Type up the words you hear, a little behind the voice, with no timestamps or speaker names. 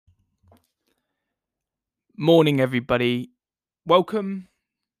Morning, everybody. Welcome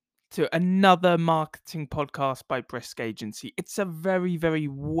to another marketing podcast by Brisk Agency. It's a very, very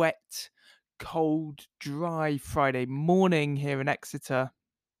wet, cold, dry Friday morning here in Exeter.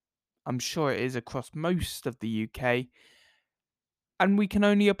 I'm sure it is across most of the UK. And we can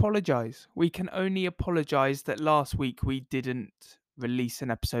only apologise. We can only apologise that last week we didn't release an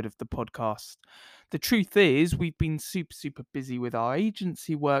episode of the podcast. The truth is, we've been super, super busy with our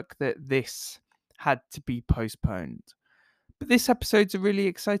agency work that this had to be postponed. But this episode's a really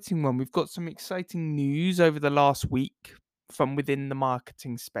exciting one. We've got some exciting news over the last week from within the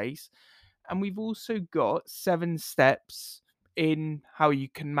marketing space. And we've also got 7 steps in how you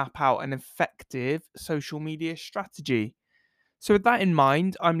can map out an effective social media strategy. So, with that in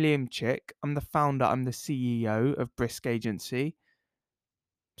mind, I'm Liam Chick. I'm the founder, I'm the CEO of Brisk Agency.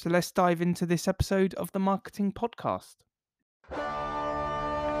 So, let's dive into this episode of the Marketing Podcast.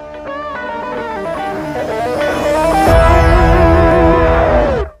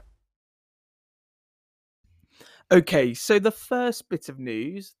 Okay, so the first bit of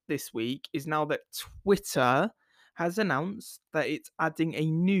news this week is now that Twitter has announced that it's adding a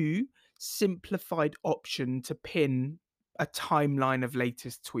new simplified option to pin a timeline of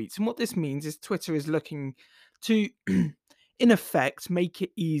latest tweets. And what this means is Twitter is looking to, in effect, make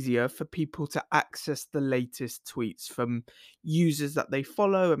it easier for people to access the latest tweets from users that they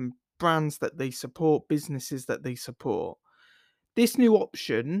follow and brands that they support, businesses that they support. This new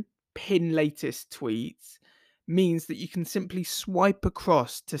option, pin latest tweets, means that you can simply swipe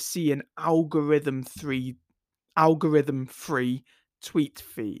across to see an algorithm-free tweet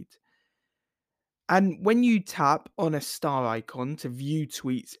feed. And when you tap on a star icon to view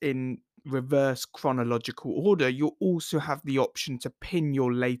tweets in reverse chronological order, you'll also have the option to pin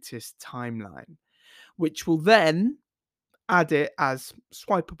your latest timeline, which will then add it as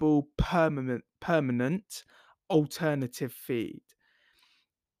swipeable permanent alternative feed.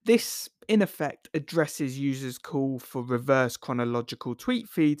 This, in effect, addresses users' call for reverse chronological tweet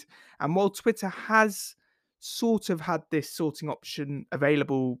feed. And while Twitter has sort of had this sorting option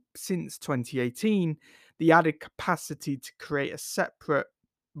available since 2018, the added capacity to create a separate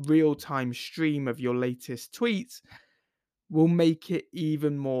real time stream of your latest tweets will make it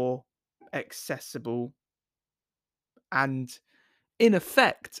even more accessible and, in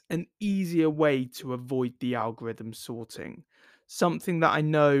effect, an easier way to avoid the algorithm sorting. Something that I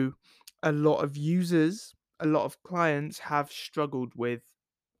know a lot of users, a lot of clients have struggled with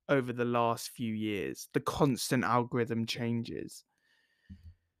over the last few years, the constant algorithm changes.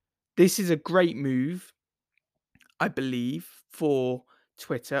 This is a great move, I believe, for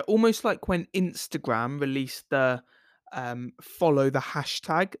Twitter, almost like when Instagram released the follow the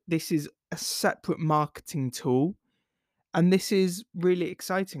hashtag. This is a separate marketing tool. And this is really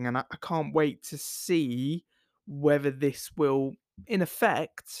exciting, and I can't wait to see whether this will, in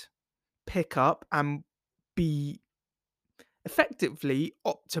effect, pick up and be effectively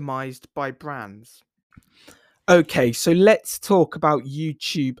optimized by brands. Okay, so let's talk about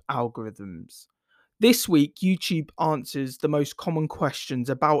YouTube algorithms. This week, YouTube answers the most common questions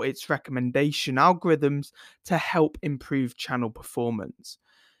about its recommendation algorithms to help improve channel performance.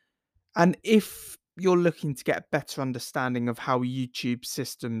 And if you're looking to get a better understanding of how YouTube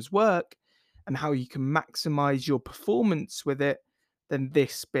systems work and how you can maximize your performance with it, then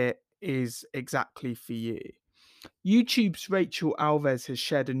this bit is exactly for you. YouTube's Rachel Alves has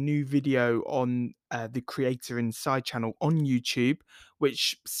shared a new video on the Creator Inside channel on YouTube,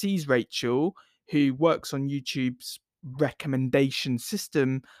 which sees Rachel, who works on YouTube's recommendation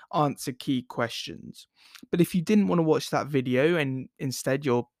system, answer key questions. But if you didn't want to watch that video and instead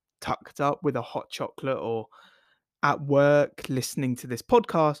you're tucked up with a hot chocolate or at work listening to this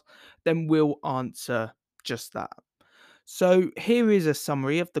podcast, then we'll answer just that. So here is a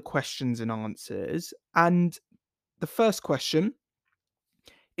summary of the questions and answers. And the first question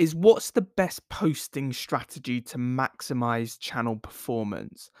is, what's the best posting strategy to maximize channel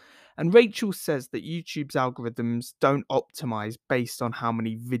performance? And Rachel says that YouTube's algorithms don't optimize based on how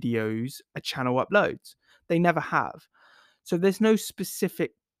many videos a channel uploads. They never have. So there's no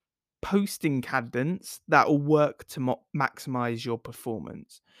specific posting cadence that will work to maximize your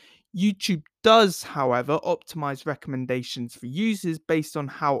performance. YouTube does, however, optimize recommendations for users based on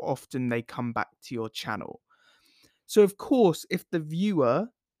how often they come back to your channel. So, of course, if the viewer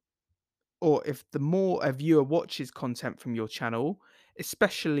or if the more a viewer watches content from your channel,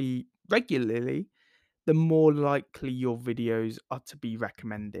 especially regularly, the more likely your videos are to be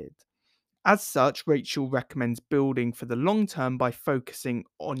recommended. As such, Rachel recommends building for the long term by focusing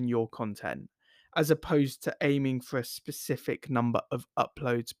on your content, as opposed to aiming for a specific number of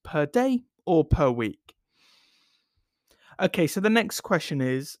uploads per day or per week. Okay, so the next question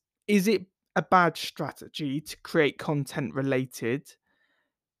is it a bad strategy to create content related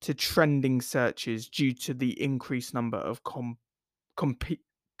to trending searches due to the increased number of compe-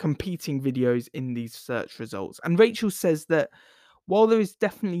 competing videos in these search results? And Rachel says that while there is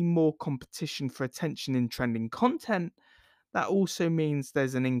definitely more competition for attention in trending content, that also means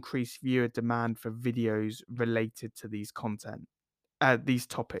there's an increased viewer demand for videos related to these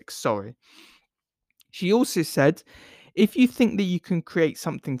topics. Sorry. She also said, if you think that you can create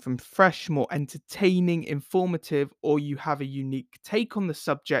something from fresh, more entertaining, informative, or you have a unique take on the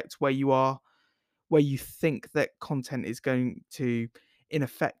subject where you think that content is going to in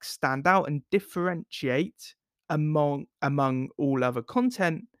effect stand out and differentiate among all other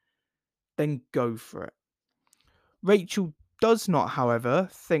content, then go for it. Rachel does not, however,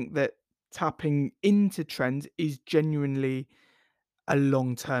 think that tapping into trends is genuinely a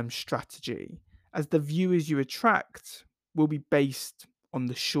long term strategy, as the viewers you attract will be based on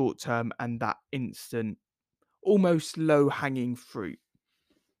the short term and that instant, almost low hanging fruit.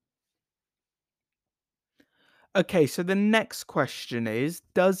 Okay, so the next question is,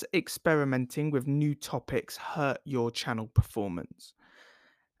 does experimenting with new topics hurt your channel performance?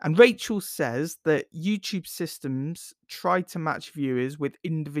 And Rachel says that YouTube systems try to match viewers with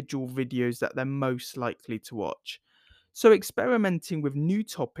individual videos that they're most likely to watch. So experimenting with new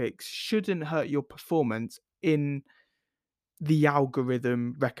topics shouldn't hurt your performance in the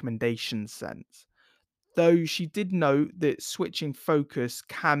algorithm recommendation sense. Though she did note that switching focus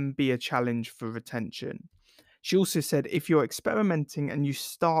can be a challenge for retention. She also said if you're experimenting and you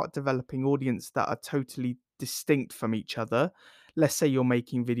start developing audience that are totally distinct from each other, let's say you're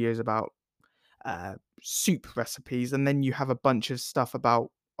making videos about soup recipes and then you have a bunch of stuff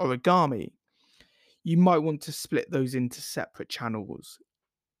about origami, you might want to split those into separate channels,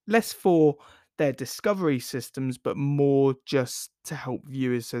 less for their discovery systems, but more just to help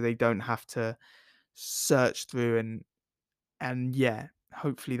viewers so they don't have to search through and yeah,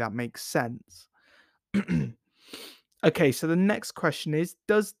 hopefully that makes sense. Okay, so the next question is,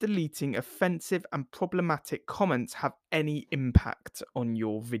 does deleting offensive and problematic comments have any impact on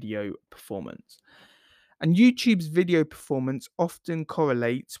your video performance? And YouTube's video performance often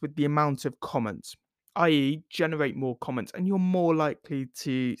correlates with the amount of comments, i.e., generate more comments, and you're more likely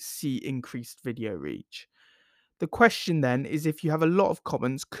to see increased video reach. The question then is, if you have a lot of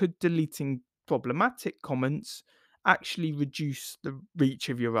comments, could deleting problematic comments actually reduce the reach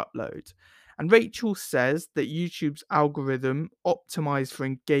of your upload? And Rachel says that YouTube's algorithm optimized for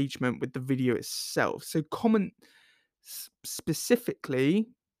engagement with the video itself. So comment specifically,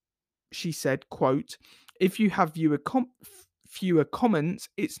 she said, quote, if you have fewer comments,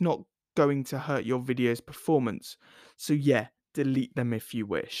 it's not going to hurt your video's performance. So yeah, delete them if you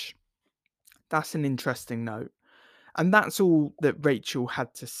wish. That's an interesting note. And that's all that Rachel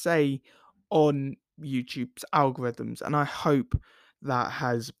had to say on YouTube's algorithms. And I hope that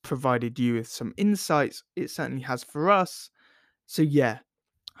has provided you with some insights. It certainly has for us. So, yeah,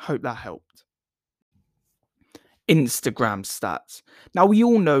 hope that helped. Instagram stats. Now, we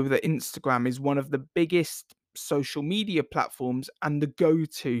all know that Instagram is one of the biggest social media platforms and the go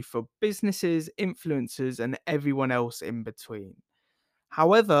to for businesses, influencers, and everyone else in between.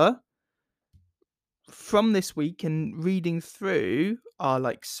 However, from this week and reading through our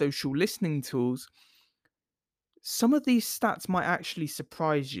like social listening tools, some of these stats might actually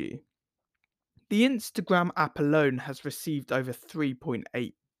surprise you. The Instagram app alone has received over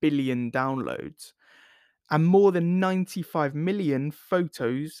 3.8 billion downloads, and more than 95 million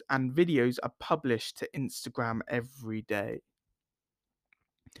photos and videos are published to Instagram every day.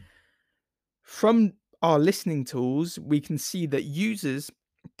 From our listening tools, we can see that users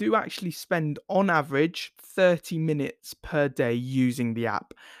do actually spend on average 30 minutes per day using the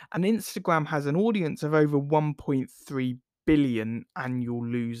app. And Instagram has an audience of over 1.3 billion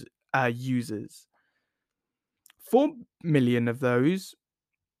annual users. 4 million of those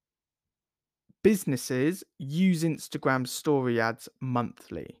businesses use Instagram story ads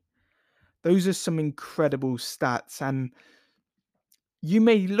monthly. Those are some incredible stats. And you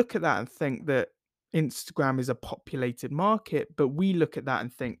may look at that and think that Instagram is a populated market, but we look at that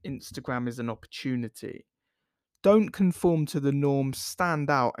and think Instagram is an opportunity. Don't conform to the norm, stand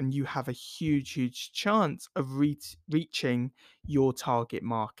out, and you have a huge, huge chance of reaching your target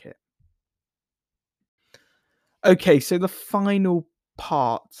market. Okay, so the final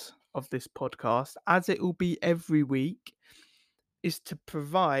part of this podcast, as it will be every week, is to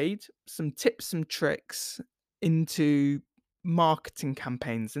provide some tips, some tricks into marketing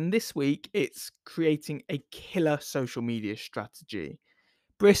campaigns. And this week, it's creating a killer social media strategy.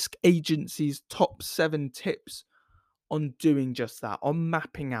 Brisk Agency's top 7 tips on doing just that, on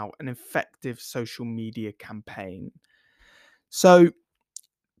mapping out an effective social media campaign. So,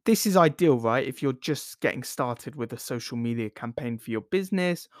 this is ideal, right? If you're just getting started with a social media campaign for your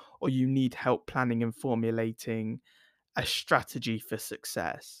business, or you need help planning and formulating a strategy for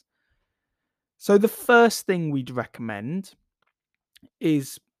success. So, the first thing we'd recommend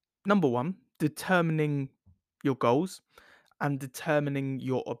is number one, determining your goals and determining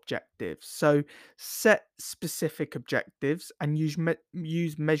your objectives. So set specific objectives and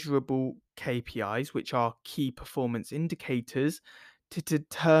use measurable KPIs, which are key performance indicators, to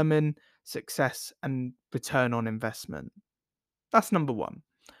determine success and return on investment. That's number one.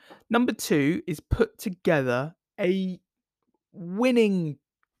 Number two is put together a winning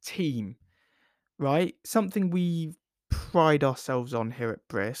team, right? Something we pride ourselves on here at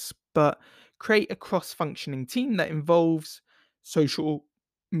Brisk, but create a cross functioning team that involves social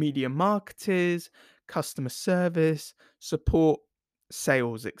media marketers, customer service, support,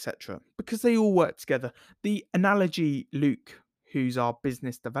 sales, etc. Because they all work together. The analogy Luke, who's our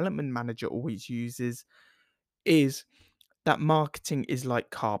business development manager, always uses is that marketing is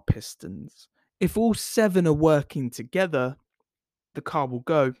like car pistons. If all seven are working together, the car will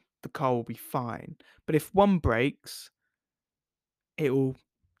go, the car will be fine. But if one breaks, it'll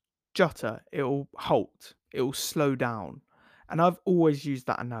jutter, it'll halt, it'll slow down. And I've always used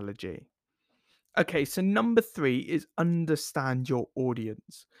that analogy. Okay, so number three is understand your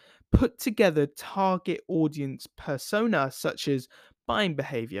audience. Put together target audience persona such as buying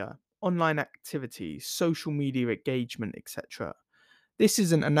behavior, online activities, social media engagement, etc. This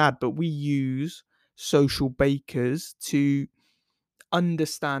isn't an ad, but we use social bakers to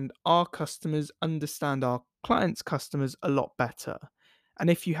understand our customers, understand our clients' customers a lot better. And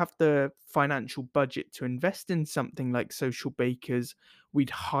if you have the financial budget to invest in something like Social Bakers,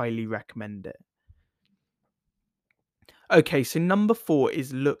 we'd highly recommend it. Okay, so number four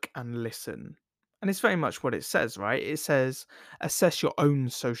is look and listen. And it's very much what it says, right? It says assess your own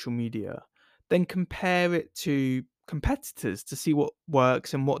social media, then compare it to competitors to see what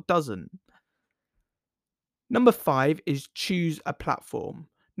works and what doesn't. Number five is choose a platform.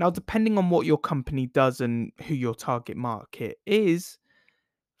 Now, depending on what your company does and who your target market is,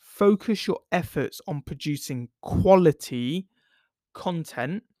 focus your efforts on producing quality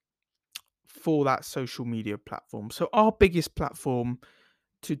content for that social media platform. So, our biggest platform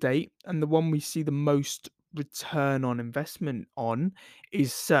to date, and the one we see the most return on investment on,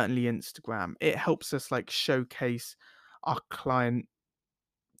 is certainly Instagram. It helps us like showcase our client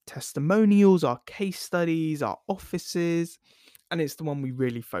testimonials, our case studies, our offices, and it's the one we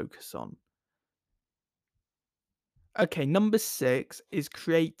really focus on. Okay, number six is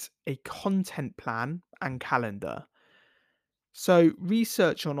create a content plan and calendar. So,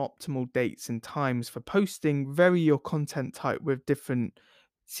 research on optimal dates and times for posting, vary your content type with different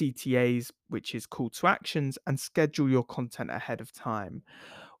CTAs, which is call to actions, and schedule your content ahead of time.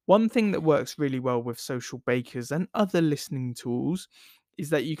 One thing that works really well with Social Bakers and other listening tools is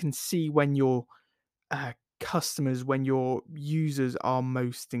that you can see when your customers, when your users are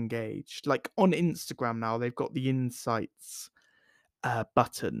most engaged. Like on Instagram now, they've got the insights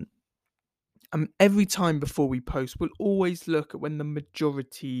button. Every time before we post, we'll always look at when the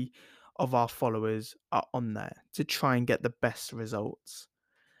majority of our followers are on there to try and get the best results.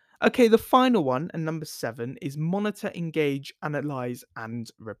 Okay, the final one, and number seven, is monitor, engage, analyze, and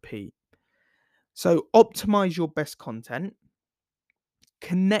repeat. So optimize your best content,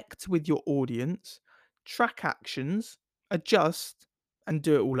 connect with your audience, track actions, adjust, and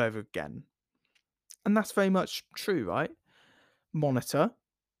do it all over again. And that's very much true, right? Monitor,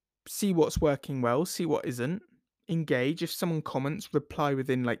 see what's working well, see what isn't. Engage. If someone comments, reply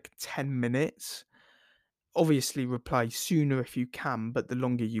within like 10 minutes. Obviously, reply sooner if you can, but the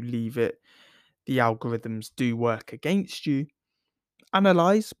longer you leave it, the algorithms do work against you.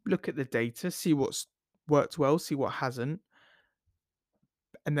 Analyze, look at the data, see what's worked well, see what hasn't,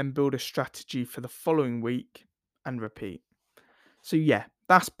 and then build a strategy for the following week and repeat. So, yeah,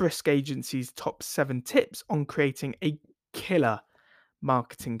 that's Brisk Agency's top 7 tips on creating a killer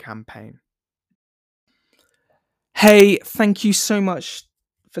marketing campaign. Hey, thank you so much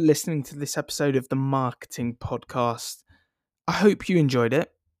for listening to this episode of the Marketing Podcast. I hope you enjoyed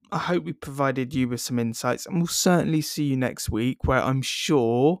it. I hope we provided you with some insights, and we'll certainly see you next week, where I'm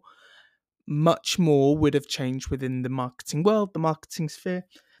sure much more would have changed within the marketing world, the marketing sphere.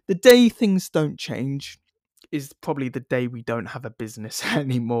 The day things don't change is probably the day we don't have a business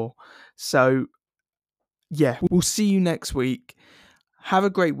anymore. So, yeah, we'll see you next week. Have a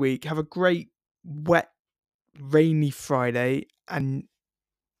great week. Have a great, wet, rainy Friday. And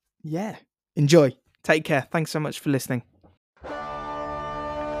yeah, enjoy. Take care. Thanks so much for listening.